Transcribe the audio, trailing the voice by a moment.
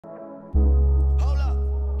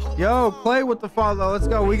Yo, Clay with the follow. Let's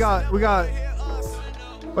go. We got.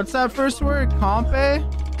 What's that first word? Compe?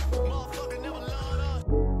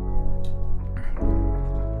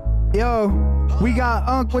 Yo, we got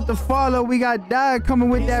Unk with the follow. We got Dad coming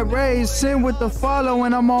with that raise. Sin with the follow,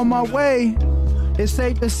 and I'm on my way. It's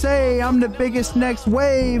safe to say I'm the biggest next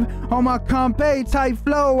wave. On my Compe type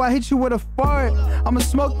flow, I hit you with a fart. I'ma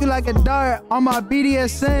smoke you like a dart on my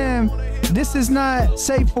BDSM. This is not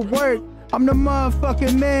safe for work. I'm the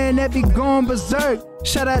motherfucking man that be going berserk.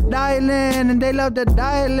 Shout out Dylan, and they love the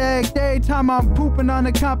dialect. Every time I'm pooping on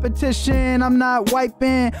the competition, I'm not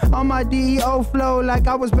wiping on my DEO flow like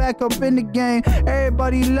I was back up in the game.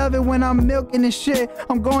 Everybody love it when I'm milking the shit.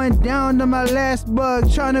 I'm going down to my last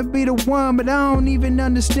bug, trying to be the one, but I don't even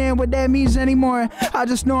understand what that means anymore. I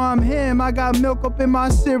just know I'm him. I got milk up in my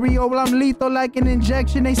cereal. Well, I'm lethal like an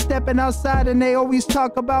injection. They stepping outside and they always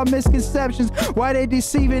talk about misconceptions. Why they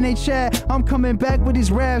deceiving they chat? I'm coming back with these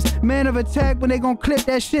raps. Man of attack when they gon' clip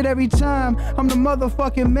that shit every time. I'm the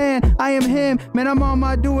motherfucking man. I am him. Man, I'm on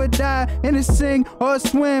my do or die. In a sing or a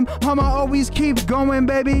swim. I'ma always keep going,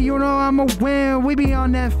 baby. You know I'ma win. We be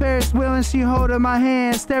on that Ferris wheel and she holding my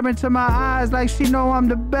hand, staring to my eyes like she know I'm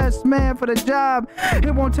the best man for the job.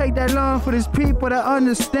 It won't take that long for these people to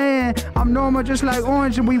understand. I'm normal just like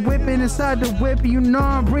Orange and we whipping inside the whip. You know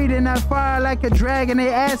I'm breathing that fire like a dragon. They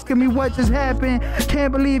asking me what just happened.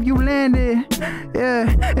 Can't believe you landed.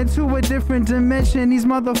 Yeah, into a different dimension. These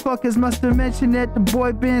motherfuckers must have mentioned that the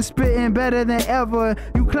boy been spitting better than ever.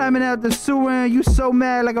 You climbing out the sewer and you so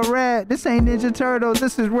mad like a rat. This ain't Ninja Turtles,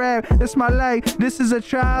 this is rap. This my life. This is a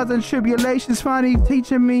trials and tribulations finally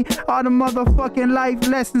teaching me all the motherfucking life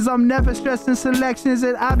lessons. I'm never stressing selections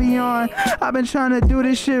that I be on. I've been trying to do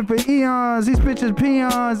this shit for eons. These bitches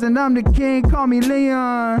peons and I'm the king, call me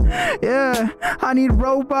Leon. Yeah, I need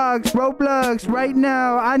Roblox right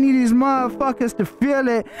now. I need these motherfuckers to feel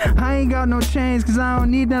it. I ain't got no chains cause I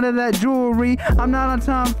don't need none of that jewelry. I'm not on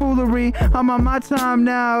tomfoolery. I'm on my time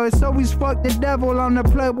now. It's always fuck the devil on the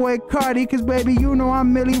Playboy Cardi. Cause baby, you know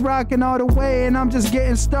I'm Millie rocking all the way and I'm just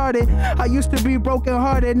getting started. I used to be broken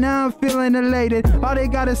hearted, now I'm feeling elated. All they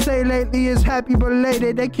gotta say lately is happy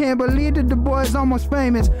belated. They can't believe that the boy's almost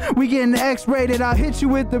famous. We getting X-rated. I'll hit you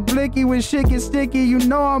with the blicky when shit gets sticky. You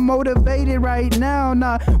know I'm motivated right now.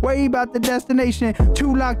 Not worry about the destination.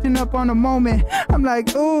 Too locked in up on the moment. I'm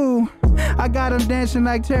like, ooh. I got them dancing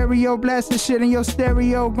like Terrio, blasting shit in your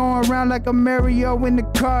stereo, going around like a Mario in the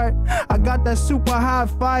cart. I got that super hot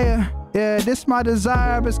fire. Yeah, this my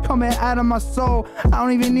desire, but it's coming out of my soul. I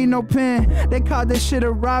don't even need no pen. They called this shit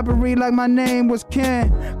a robbery like my name was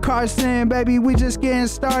Ken Carson, baby, we just getting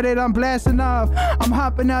started. I'm blasting off. I'm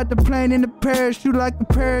hopping out the plane in the parachute like a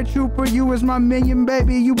paratrooper. You is my minion,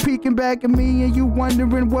 baby. You peeking back at me and you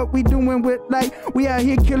wondering what we doing with life. We out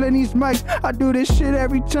here killing these mics. I do this shit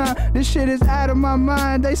every time. This shit is out of my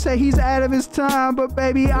mind. They say he's out of his time, but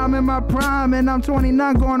baby, I'm in my prime and I'm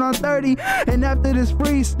 29 going on 30. And after this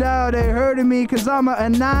freestyle, they hurting me cause I'ma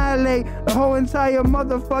annihilate the whole entire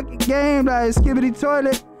motherfucking game like skibbity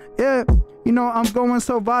toilet. Yeah, you know I'm going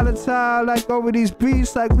so volatile like over these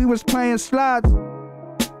beats like we was playing slots.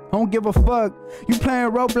 Don't give a fuck. You playing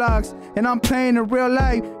Roblox and I'm playing in real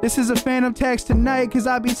life. This is a Fanum Tax tonight cause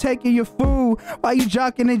I be taking your food. Why you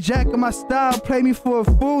jocking and jacking my style? Play me for a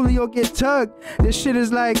fool and you'll get tucked. This shit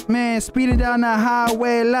is like, man, speeding down that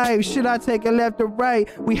highway of life. Should I take a left or right?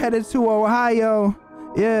 We headed to Ohio.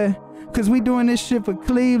 Yeah. Cause we doing this shit for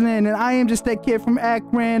Cleveland and I am just that kid from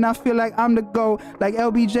Akron. I feel like I'm the GOAT, like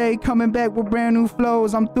LBJ coming back with brand new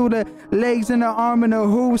flows. I'm through the legs and the arm and the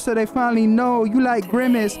hooves so they finally know you like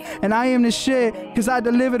Grimace. And I am the shit cause I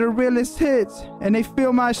deliver the realest hits and they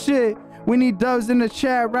feel my shit. We need dubs in the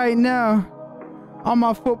chat right now. On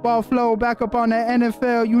my football flow, back up on the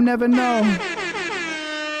NFL, you never know.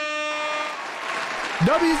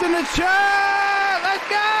 W's in the chat, let's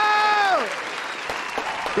go!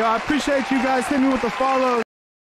 Yo, I appreciate you guys. Hit me with the follow.